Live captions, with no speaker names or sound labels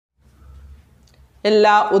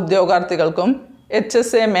എല്ലാ ഉദ്യോഗാർത്ഥികൾക്കും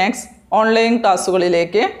HSA Maths online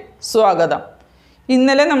ക്ലാസ്സുകളിലേക്ക് സ്വാഗതം.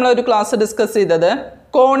 ഇന്നലെ നമ്മൾ ഒരു ക്ലാസ് ഡിസ്കസ് ചെയ്തത്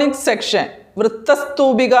കോണിക് സെക്ഷൻ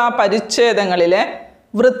വൃത്തസ്തൂപിക പരിച്ഛേദങ്ങളിലെ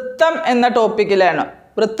വൃത്തം എന്ന ടോപ്പിക്കിലാണ്.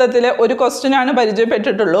 വൃത്തത്തിലെ ഒരു ക്വസ്റ്റ്യൻ ആണ്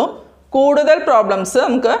പരിചയപ്പെട്ടിട്ടുള്ളൂ. കൂടുതൽ പ്രോബ്ലംസ്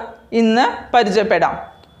നമുക്ക് ഇന്ന് പരിചയപ്പെടാം.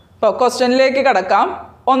 അപ്പോൾ ക്വസ്റ്റ്യനിലേക്ക് കടക്കാം.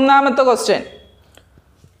 ഒന്നാമത്തെ ക്വസ്റ്റ്യൻ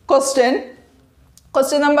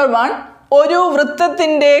നമ്പർ 1. ഒരു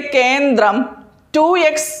വൃത്തത്തിൻ്റെ കേന്ദ്രം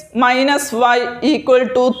 2x - y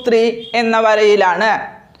 = 3 എന്ന വരയിലാണ്.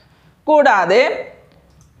 കൂടാതെ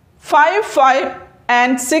 5, 5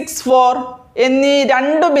 and 6, 4 എന്നീ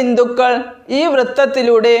രണ്ട് ബിന്ദുക്കൾ ഈ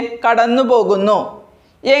വൃത്തത്തിലൂടെ കടന്നു പോകുന്നു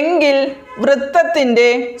എങ്കിൽ വൃത്തത്തിൻ്റെ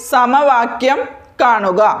സമവാക്യം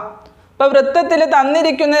കാണുക. അപ്പോൾ വൃത്തത്തിൽ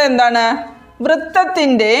തന്നിരിക്കുന്നത് എന്താണ്?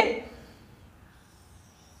 വൃത്തത്തിൻ്റെ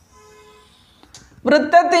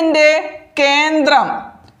കേന്ദ്രം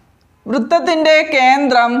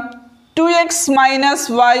 2x - y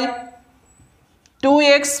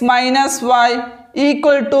 =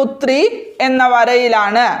 3 എന്ന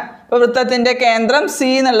വരയിലാണ്. അപ്പോൾ വൃത്തത്തിൻ്റെ കേന്ദ്രം C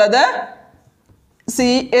എന്നുള്ളത്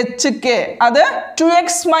CHK, അത് 2x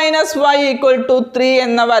 - y = 3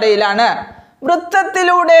 എന്ന വരയിലാണ്.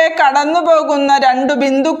 വൃത്തത്തിലൂടെ കടന്നു പോകുന്ന രണ്ട്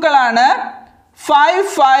ബിന്ദുക്കളാണ് 5,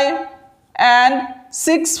 5 and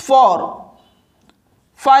 6, 4.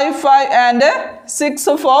 5, 5 and 6,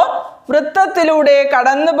 4 വൃത്തത്തിലൂടെ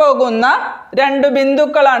കടന്നു പോകുന്ന രണ്ട്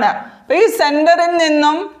ബിന്ദുക്കളാണ്. അപ്പോൾ ഈ സെൻറ്ററിൽ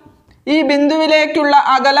നിന്നും ഈ ബിന്ദുവിലേക്കുള്ള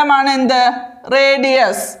അകലമാണ് എന്ത്?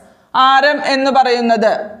 റേഡിയസ്, ആരം എന്ന്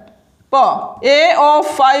പറയുന്നത്. അപ്പോൾ A of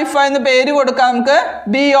 5, 5 എന്ന് പേര് കൊടുക്കാം നമുക്ക്.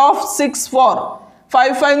 B of 6, 4.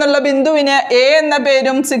 5, 5 എന്നുള്ള ബിന്ദുവിന് A എന്ന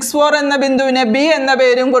പേരും 6, 4 എന്ന ബിന്ദുവിന് B എന്ന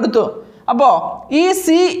പേരും കൊടുത്തു. അപ്പോൾ ഈ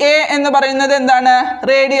CA എന്ന് പറയുന്നത് എന്താണ്?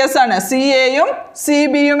 റേഡിയസ് ആണ്. CAയും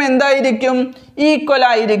CBയും എന്തായിരിക്കും? ഈക്വൽ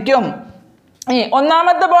ആയിരിക്കും.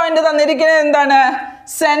 ഒന്നാമത്തെ പോയിന്റ് തന്നിരിക്കുന്നത് എന്താണ്?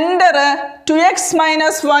 സെന്റർ 2x - y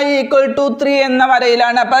 = 3 എന്ന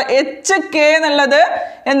വരയിലാണ്. അപ്പൊ HK എന്നുള്ളത്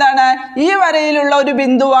എന്താണ്? ഈ വരയിലുള്ള ഒരു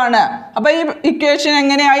ബിന്ദുവാണ്. അപ്പൊ ഈ ഇക്വേഷൻ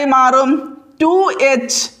എങ്ങനെയായി മാറും?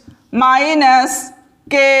 2h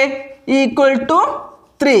 - k =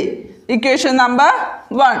 3. ഇക്വേഷൻ നമ്പർ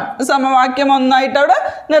 1, സമവാക്യം 1 ആയിട്ട് അവിടെ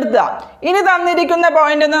നിർത്തുക. ഇനി തന്നിരിക്കുന്ന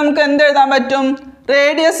പോയിന്റ് നമുക്ക് എന്ത് എഴുതാൻ പറ്റും?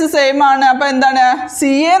 റേഡിയസ് സെയിം ആണ്. അപ്പൊ എന്താണ്?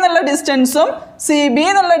 CA എന്നുള്ള ഡിസ്റ്റൻസും CB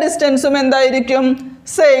എന്നുള്ള ഡിസ്റ്റൻസും എന്തായിരിക്കും?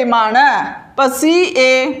 സെയിം ആണ്. അപ്പൊ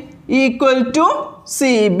CA =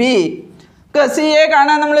 CB. CA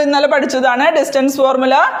കാണാൻ നമ്മൾ ഇന്നലെ പഠിച്ചതാണ്. ഡിസ്റ്റൻസ്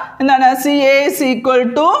ഫോർമുല എന്താണ്? CA =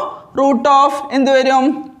 എന്ത് വരും?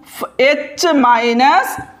 h -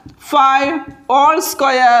 5 whole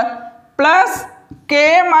square plus k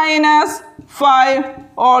 - 5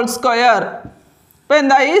 whole square. അപ്പോൾ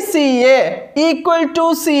എന്തായി? CA =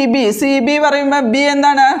 CB പറയുമ്പോൾ B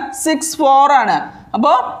എന്താണ്? 6, 4 ആണ്.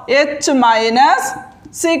 അപ്പോൾ h -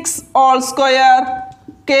 6 whole square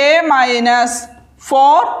k -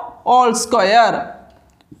 4 whole square.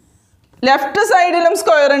 Left സൈഡിലും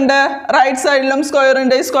സ്ക്വയർ ഉണ്ട്, റൈറ്റ് സൈഡിലും സ്ക്വയർ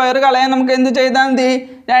ഉണ്ട്. ഈ സ്ക്വയർ കളയാൻ നമുക്ക് എന്ത് ചെയ്താൽ മതി?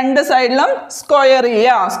 രണ്ട് സൈഡിലും സ്ക്വയർ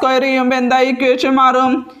ചെയ്യുക. സ്ക്വയർ ചെയ്യുമ്പോൾ എന്തായി ഇക്വേഷൻ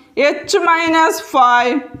മാറും? h -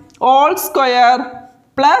 5 whole square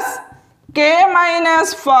plus k -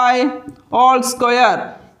 5 whole square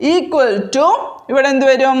equal to ഇവിടെ എന്ത്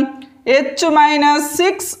വരും? h -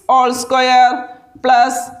 6 whole square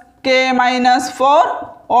plus k - 4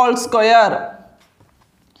 whole square.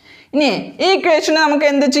 ഇനി ഈ ഇക്വേഷന് നമുക്ക്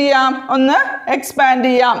എന്ത് ചെയ്യാം? ഒന്ന് എക്സ്പാൻഡ്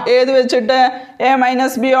ചെയ്യാം. ഏത് വെച്ചിട്ട്? a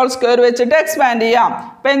 - b whole square വെച്ചിട്ട് എക്സ്പാൻഡ് ചെയ്യാം.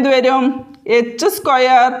 അപ്പം എന്ത് വരും? h²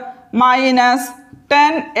 -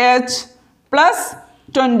 10h plus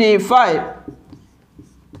 25.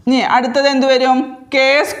 ഇനി അടുത്തത് എന്ത് വരും? k²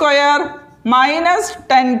 -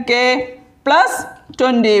 10k plus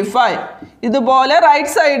 25. ഇതുപോലെ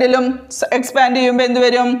റൈറ്റ് സൈഡിലും എക്സ്പാൻഡ് ചെയ്യുമ്പോൾ എന്ത്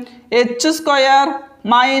വരും? h² -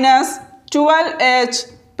 12h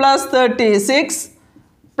plus 36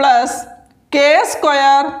 plus k² -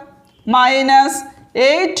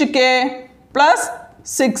 8k plus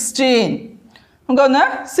 16. നമുക്കൊന്ന്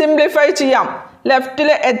സിംപ്ലിഫൈ ചെയ്യാം. ലെഫ്റ്റിൽ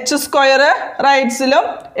h², റൈറ്റ്സിലും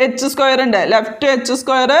h² ഉണ്ട്. ലെഫ്റ്റ്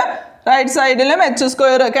h², റൈറ്റ് സൈഡിലും h²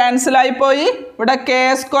 ക്യാൻസൽ ആയി പോയി. ഇവിടെ k²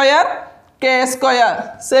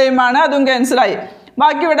 സെയിം ആണ്, അതും ക്യാൻസലായി.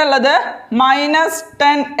 ബാക്കി ഇവിടെ ഉള്ളത്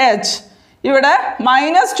 -10h, ഇവിടെ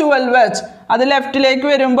 -12h, അത് ലെഫ്റ്റിലേക്ക്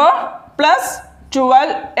വരുമ്പോൾ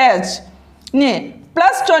 +12h. ഇനി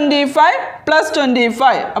 +25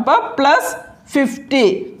 +25 അപ്പോൾ +50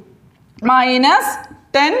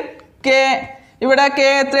 -10k. ഇവിടെ k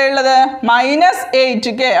എത്രയുള്ളത്?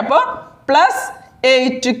 -8k, അപ്പോൾ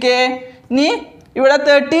 +8k. ഇനി ഇവിടെ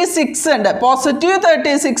 36 ഉണ്ട്. Positive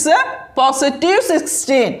 36 positive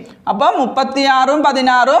 16. അപ്പം 36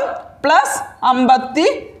 16 പ്ലസ്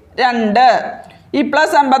 52. ഈ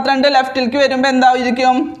പ്ലസ് 52 ലെഫ്റ്റിലേക്ക് വരുമ്പോൾ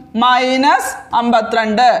എന്തായിരിക്കും? Minus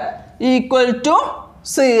 52 equal to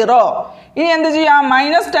 0. ഇനി എന്ത് ചെയ്യാം?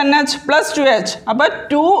 Minus 10h plus 2h. അപ്പം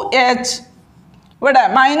 2h. ഇവിടെ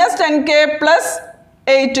മൈനസ് 10k പ്ലസ്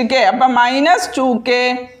 8k. അപ്പം മൈനസ് 2k.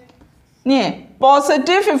 ഇനി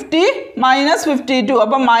പോസിറ്റീവ് 50 മൈനസ് 52.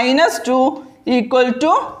 അപ്പം മൈനസ് 2 ഈക്വൽ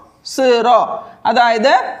ടു 0.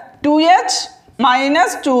 അതായത് 2h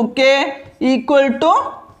minus 2k equal to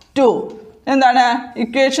 2. എന്താണ്?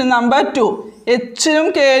 Equation number 2. എച്ചിലും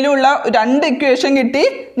കെയിലും ഉള്ള 2 ഇക്വേഷൻ കിട്ടി.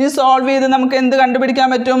 ഇനി സോൾവ് ചെയ്ത് നമുക്ക് എന്ത് കണ്ടുപിടിക്കാൻ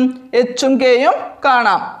പറ്റും? എച്ചും കെയും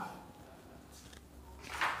കാണാം.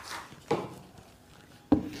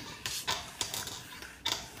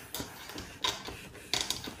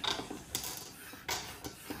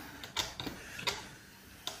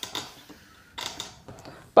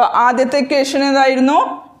 അപ്പോൾ ആദ്യത്തെ ഇക്വേഷൻ ഏതായിരുന്നു?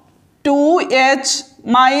 2h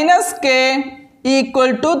minus K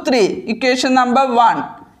equal to 3. Equation number 1.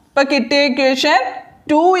 ഇപ്പോൾ കിട്ടിയ equation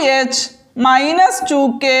 2h minus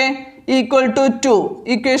 2k equal to 2.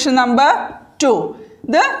 Equation number 2.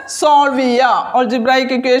 ഇത് സോൾവ് ചെയ്യാം.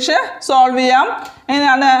 ഓൾജിബ്രൈക്ക് ഇക്വേഷൻ സോൾവ് ചെയ്യാം.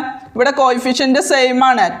 എങ്ങനെയാണ്? ഇവിടെ കോയിഫിഷ്യൻ്റ് സെയിം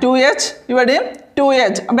ആണ്. 2h ഇവിടെയും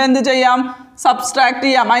 2h. അപ്പോൾ എന്ത് ചെയ്യാം? സബ്സ്ട്രാക്ട്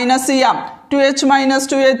ചെയ്യാം, മൈനസ് ചെയ്യാം. 2h minus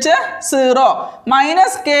 2h 0.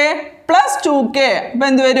 Minus k plus 2k. അപ്പോൾ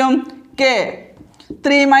എന്ത് വരും? k.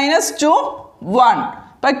 3 മൈനസ് 2 1.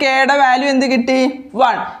 അപ്പോൾ കെയുടെ വാല്യൂ എന്ത് കിട്ടി?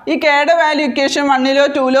 1. ഈ കെയുടെ വാല്യൂ ഇക്വേഷൻ 1ലോ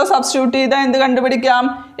 2ലോ സബ്സ്റ്റിറ്റ്യൂട്ട് ചെയ്താൽ എന്ത് കണ്ടുപിടിക്കാം?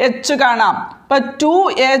 എച്ച് കാണാം. അപ്പോൾ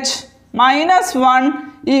 2h മൈനസ് 1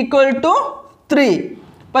 ഈക്വൽ ടു 3.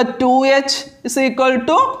 അപ്പോൾ 2h is equal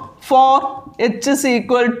to 4. h is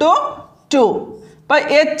equal to 2. അപ്പോൾ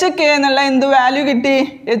എച്ച് കെ എന്നുള്ള എന്ത് വാല്യൂ കിട്ടി?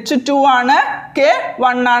 എച്ച് 2 ആണ്, കെ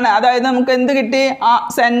 1 ആണ്. അതായത് നമുക്ക് എന്ത് കിട്ടി?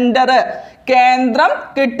 സെൻറ്റർ, കേന്ദ്രം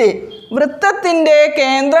കിട്ടി. വൃത്തത്തിൻ്റെ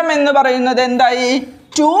കേന്ദ്രം എന്ന് പറയുന്നത് എന്തായി?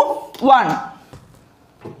 2 1.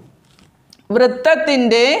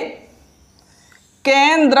 വൃത്തത്തിൻ്റെ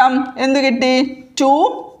കേന്ദ്രം എന്ത് കിട്ടി? 2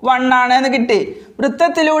 1 ആണ് എന്ന് കിട്ടി.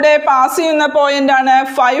 വൃത്തത്തിലൂടെ പാസ് ചെയ്യുന്ന പോയിന്റ് ആണ്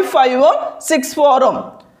 5 5ഉം 6 4ഉം.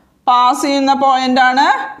 പാസ് ചെയ്യുന്ന പോയിന്റ് ആണ്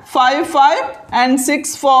 5 5 and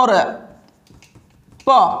 6 4.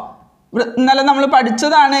 ഇപ്പോൾ ഇന്നലെ നമ്മൾ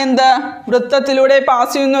പഠിച്ചതാണ് എന്ത്? വൃത്തത്തിലൂടെ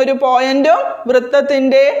പാസ് ചെയ്യുന്ന ഒരു പോയിന്റും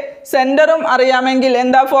വൃത്തത്തിൻ്റെ സെൻറ്ററും അറിയാമെങ്കിൽ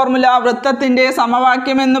എന്താ ഫോർമുല? വൃത്തത്തിൻ്റെ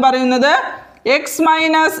സമവാക്യം എന്ന് പറയുന്നത് x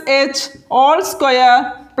minus H all square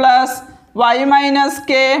plus y minus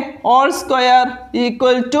K all square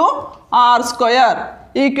equal to R square.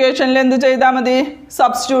 ഈ ഇക്വേഷനിൽ എന്ത് ചെയ്താൽ മതി?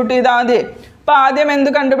 സബ്സ്റ്റിറ്റ്യൂട്ട് ചെയ്താൽ മതി. അപ്പോൾ ആദ്യം എന്ത്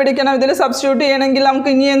കണ്ടുപിടിക്കണം? ഇതിൽ സബ്സ്റ്റിറ്റ്യൂട്ട് ചെയ്യണമെങ്കിൽ നമുക്ക്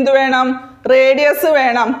ഇനി എന്ത് വേണം? റേഡിയസ്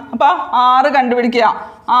വേണം. അപ്പോൾ 6 കണ്ടുപിടിക്കുക.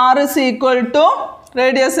 6 ഇസ് ഈക്വൽ ടു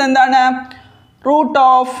റേഡിയസ് എന്താണ്? Root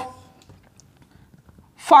of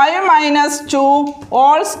 5 minus 2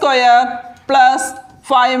 all square plus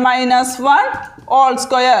 5 minus 1 all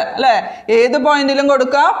square. അല്ലേ? ഏത് പോയിന്റിലും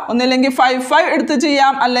കൊടുക്കാം. ഒന്നില്ലെങ്കിൽ 5 5 എടുത്ത്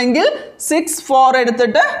ചെയ്യാം, അല്ലെങ്കിൽ 6 4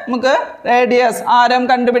 എടുത്തിട്ട് നമുക്ക് റേഡിയസ് ആരം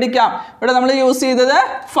കണ്ടുപിടിക്കാം. ഇവിടെ നമ്മൾ യൂസ് ചെയ്തത്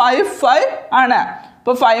 5 5 ആണ്.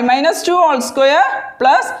 അപ്പോൾ 5 minus 2 all square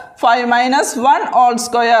plus 5 minus 1 all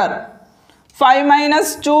square. 5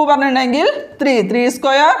 minus 2 പറഞ്ഞിട്ടുണ്ടെങ്കിൽ 3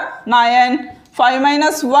 സ്ക്വയർ 9. 5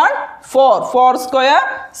 minus 1 4 square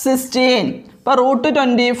 16. ഇപ്പോൾ റൂട്ട്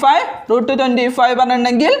 25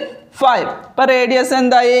 പറഞ്ഞിട്ടുണ്ടെങ്കിൽ 5. ഇപ്പോൾ റേഡിയസ്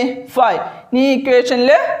എന്തായി? 5. ഈ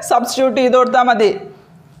ഇക്വേഷനിൽ സബ്സ്റ്റിറ്റ്യൂട്ട് ചെയ്ത് കൊടുത്താൽ മതി.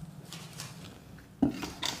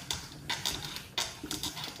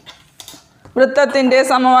 വൃത്തത്തിൻ്റെ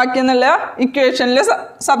സമവാക്യം എന്നുള്ള ഇക്വേഷനിൽ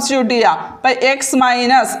സബ്സ്റ്റിറ്റ്യൂട്ട് ചെയ്യാം. അപ്പം എക്സ്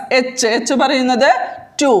മൈനസ് എച്ച് പറയുന്നത്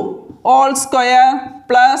 2 all square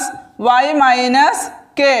plus Y minus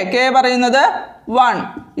K പറയുന്നത് 1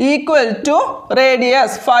 equal to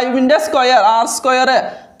radius 5ൻ്റെ square R square.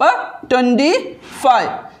 അപ്പോൾ 25.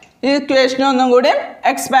 ഈ ഇക്വേഷനെ ഒന്നും കൂടി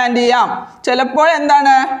എക്സ്പാൻഡ് ചെയ്യാം. ചിലപ്പോൾ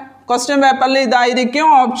എന്താണ്? ക്വസ്റ്റ്യൻ പേപ്പറിൽ ഇതായിരിക്കും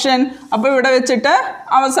ഓപ്ഷൻ. അപ്പോൾ ഇവിടെ വെച്ചിട്ട്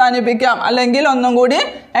അവസാനിപ്പിക്കാം. അല്ലെങ്കിൽ ഒന്നും കൂടി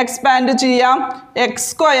എക്സ്പാൻഡ് ചെയ്യാം. X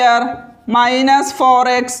square minus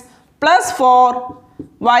 4x plus 4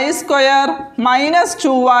 Y square minus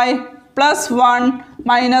 2y plus 1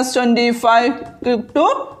 minus 25 to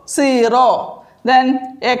 0. Then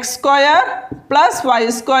X square plus Y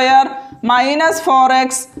square minus 4x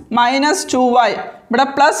minus 2y. ഇവിടെ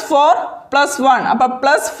പ്ലസ് 4 പ്ലസ് 1. അപ്പോൾ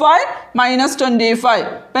പ്ലസ് 5 മൈനസ് 25.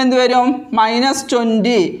 അപ്പം എന്ത് വരും? Minus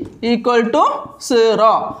 20 equal to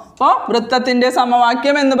 0. അപ്പോൾ വൃത്തത്തിൻ്റെ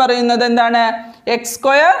സമവാക്യം എന്ന് പറയുന്നത് എന്താണ്? X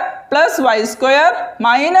square plus Y square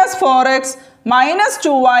minus 4x minus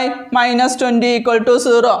 2y minus 20 equal to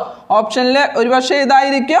 0. ഓപ്ഷനിൽ ഒരു പക്ഷേ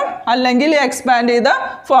ഇതായിരിക്കും, അല്ലെങ്കിൽ എക്സ്പാൻഡ് ചെയ്ത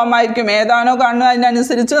ഫോം ആയിരിക്കും. ഏതാണോ കാണുന്നത്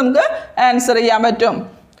അതിനനുസരിച്ച് നമുക്ക് ആൻസർ ചെയ്യാൻ പറ്റും.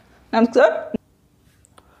 നമുക്ക്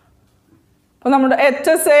അപ്പോൾ നമ്മുടെ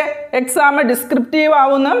HSA എക്സാം ഡിസ്ക്രിപ്റ്റീവ്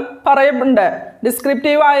ആവുമെന്നും പറയുന്നുണ്ട്.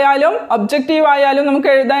 ഡിസ്ക്രിപ്റ്റീവ് ആയാലും ഒബ്ജക്റ്റീവ് ആയാലും നമുക്ക്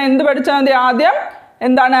എഴുതാൻ എന്ത് പഠിച്ചാൽ മതി? ആദ്യം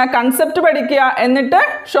എന്താണ് കൺസെപ്റ്റ് പഠിക്കുക, എന്നിട്ട്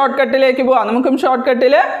ഷോർട്ട് കട്ടിലേക്ക് പോവാം. നമുക്കും ഷോർട്ട്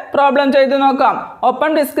കട്ടിൽ പ്രോബ്ലം ചെയ്ത് നോക്കാം. ഒപ്പം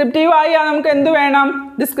ഡിസ്ക്രിപ്റ്റീവ് ആയാൽ നമുക്ക് എന്ത് വേണം?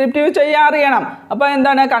 ഡിസ്ക്രിപ്റ്റീവ് ചെയ്യാൻ അറിയണം. അപ്പോൾ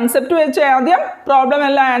എന്താണ് കൺസെപ്റ്റ് വെച്ച് ആദ്യം പ്രോബ്ലം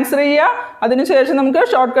എല്ലാം ആൻസർ ചെയ്യുക, അതിനുശേഷം നമുക്ക്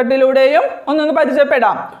ഷോർട്ട് കട്ടിലൂടെയും ഒന്നൊന്ന്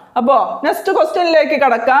പരിചയപ്പെടാം. അപ്പോൾ നെക്സ്റ്റ് ക്വസ്റ്റ്യനിലേക്ക്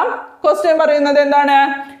കടക്കാം. ക്വസ്റ്റ്യൻ പറയുന്നത് എന്താണ്?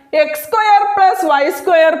 x square plus y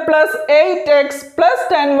square plus 8x plus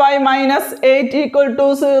 10y minus 8 equal to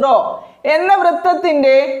 0 എന്ന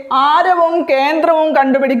വൃത്തത്തിന്റെ ആരവും കേന്ദ്രവും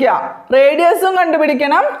കണ്ടുപിടിക്കുക. റേഡിയസും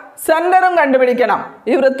കണ്ടുപിടിക്കണം, സെന്ററും കണ്ടുപിടിക്കണം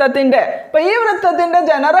ഈ വൃത്തത്തിന്റെ. അപ്പൊ ഈ വൃത്തത്തിന്റെ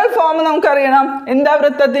ജനറൽ ഫോം നമുക്കറിയണം. എന്താ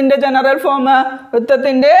വൃത്തത്തിന്റെ ജനറൽ ഫോം?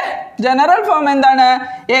 വൃത്തത്തിന്റെ ജനറൽ ഫോം എന്താണ്?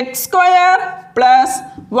 X square plus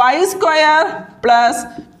Y square plus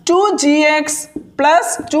 2gx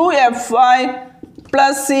plus 2fy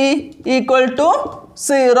plus C equal to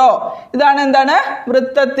 0. ഇതാണ് എന്താണ്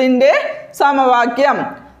വൃത്തത്തിന്റെ സമവാക്യം.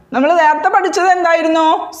 നമ്മൾ നേരത്തെ പഠിച്ചത് എന്തായിരുന്നു?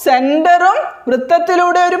 സെന്ററും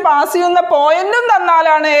വൃത്തത്തിലൂടെ ഒരു പാസ് ചെയ്യുന്ന പോയിന്റും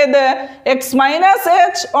തന്നാലാണ് ഏത്? X minus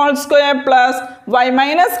H all square plus Y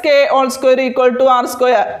minus K all square equal to R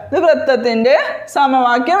square. ഇത് വൃത്തത്തിന്റെ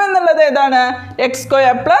സമവാക്യം എന്നുള്ളത് ഏതാണ്? X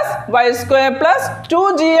square plus Y square plus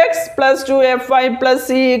 2gx plus 2fy plus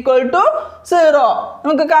C equal to 0.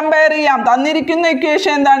 നമുക്ക് കമ്പയർ ചെയ്യാം. തന്നിരിക്കുന്ന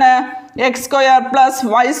ഇക്വേഷൻ എന്താണ്? X square plus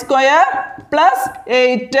Y square plus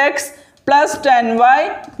 8x plus 10y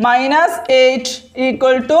minus 8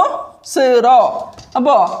 equal to 0.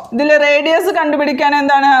 അപ്പോൾ ഇതിൽ റേഡിയസ് കണ്ടുപിടിക്കാൻ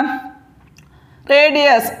എന്താണ്?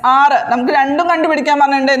 റേഡിയസ് ആറ്. നമുക്ക് രണ്ടും കണ്ടുപിടിക്കാൻ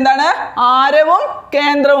പറഞ്ഞിട്ടുണ്ട്. എന്താണ്? ആരവും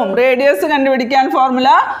കേന്ദ്രവും. റേഡിയസ് കണ്ടുപിടിക്കാൻ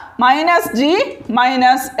formula minus G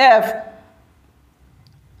minus F.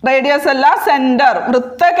 Radius അല്ല, സെന്റർ.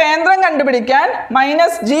 വൃത്ത കേന്ദ്രം കണ്ടുപിടിക്കാൻ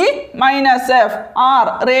minus G minus F. R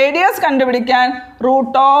radius കണ്ടുപിടിക്കാൻ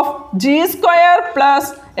root of G square plus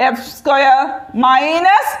F square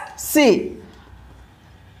minus C.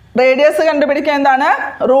 Radius കണ്ടുപിടിക്കാൻ എന്താണ്?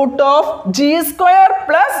 Root of G square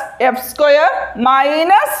plus F square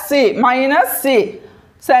minus C. Minus C.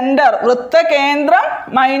 Centre വൃത്ത കേന്ദ്രം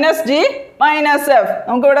minus G minus F.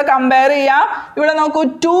 നമുക്ക് ഇവിടെ compare ചെയ്യാം. ഇവിടെ നോക്കൂ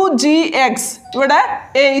 2gx, ഇവിടെ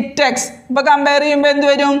 8x. ഇപ്പൊ കമ്പയർ ചെയ്യുമ്പോൾ എന്ത്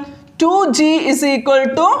വരും? 2g is equal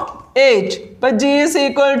to 8. ഇപ്പൊ g is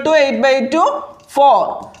equal to 8/2 4.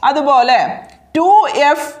 അതുപോലെ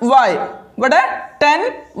 2fy, ഇവിടെ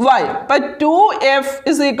 10y. ഇപ്പൊ 2f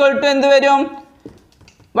is equal to എന്ത് വരും?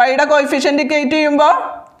 വൈയുടെ കോയിഫിഷ്യന്റ് ഇക്വേറ്റ് ചെയ്യുമ്പോൾ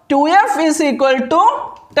 2f is equal to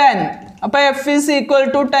 10. അപ്പോൾ എഫ് ഈസ് ഈക്വൽ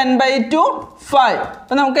ടു 10/2 5.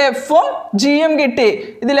 അപ്പോൾ നമുക്ക് എഫും ജിയും കിട്ടി.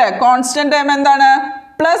 ഇതിലെ കോൺസ്റ്റന്റ് ടൈം എന്താണ്?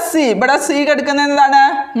 Plus C. ഇവിടെ സി കിടക്കുന്നത് എന്താണ്?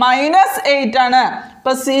 -8 ആണ്.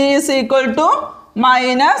 അപ്പോൾ സി ഈസ് ഈക്വൽ ടു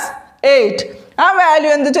 -8. ആ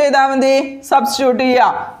വാല്യൂ എന്ത് ചെയ്താൽ മതി? സബ്സ്റ്റിറ്റ്യൂട്ട്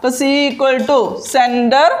ചെയ്യാം. അപ്പോൾ C equal to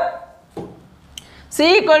centre. C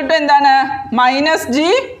equal to എന്താണ്? -g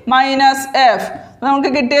minus F. നമുക്ക്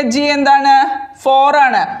കിട്ടിയ ജി എന്താണ്? 4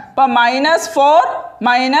 ആണ്. അപ്പം -4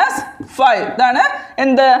 -5. ഇതാണ്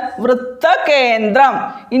എന്ത്? വൃത്ത കേന്ദ്രം.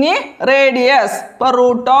 ഇനി റേഡിയസ്. ഇപ്പൊ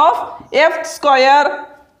റൂട്ട് ഓഫ് എഫ് സ്ക്വയർ,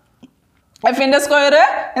 എഫിന്റെ സ്ക്വയർ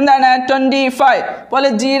എന്താണ്? 25. പോലെ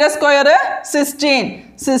ജിയുടെ സ്ക്വയർ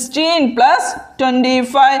 16 പ്ലസ്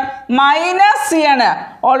 25 മൈനസ് സി ആണ്.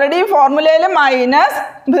 ഓൾറെഡി ഫോർമുലയിൽ മൈനസ്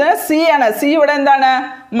സി ആണ്. സി ഇവിടെ എന്താണ്?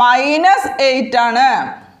 -8 ആണ്.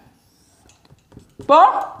 ഇപ്പോൾ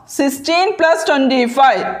 16 പ്ലസ്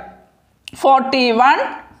 25 41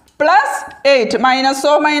 പ്ലസ് 8.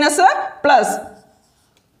 മൈനസോ minus plus.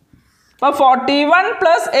 അപ്പോൾ 41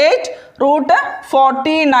 പ്ലസ് 8 റൂട്ട്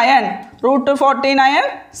 49. റൂട്ട് 49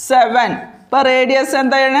 7. ഇപ്പോൾ റേഡിയസ്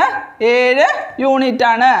എന്താണ്? 7 യൂണിറ്റ്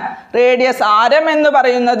ആണ്. റേഡിയസ് ആരം എന്ന്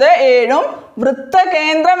പറയുന്നത് 7ഉം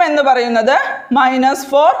വൃത്തകേന്ദ്രം എന്ന് പറയുന്നത്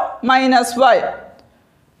 -4 -5.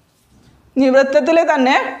 ഈ വൃത്തത്തിൽ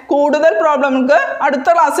തന്നെ കൂടുതൽ പ്രോബ്ലം നമുക്ക് അടുത്ത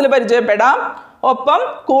ക്ലാസ്സിൽ പരിചയപ്പെടാം. ഒപ്പം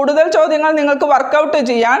കൂടുതൽ ചോദ്യങ്ങൾ നിങ്ങൾക്ക് വർക്കൗട്ട്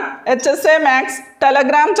ചെയ്യാൻ HSA Maths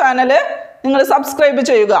ടെലഗ്രാം ചാനൽ നിങ്ങൾ സബ്സ്ക്രൈബ്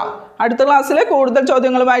ചെയ്യുക. അടുത്ത ക്ലാസ്സിൽ കൂടുതൽ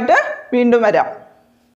ചോദ്യങ്ങളുമായിട്ട് വീണ്ടും വരാം.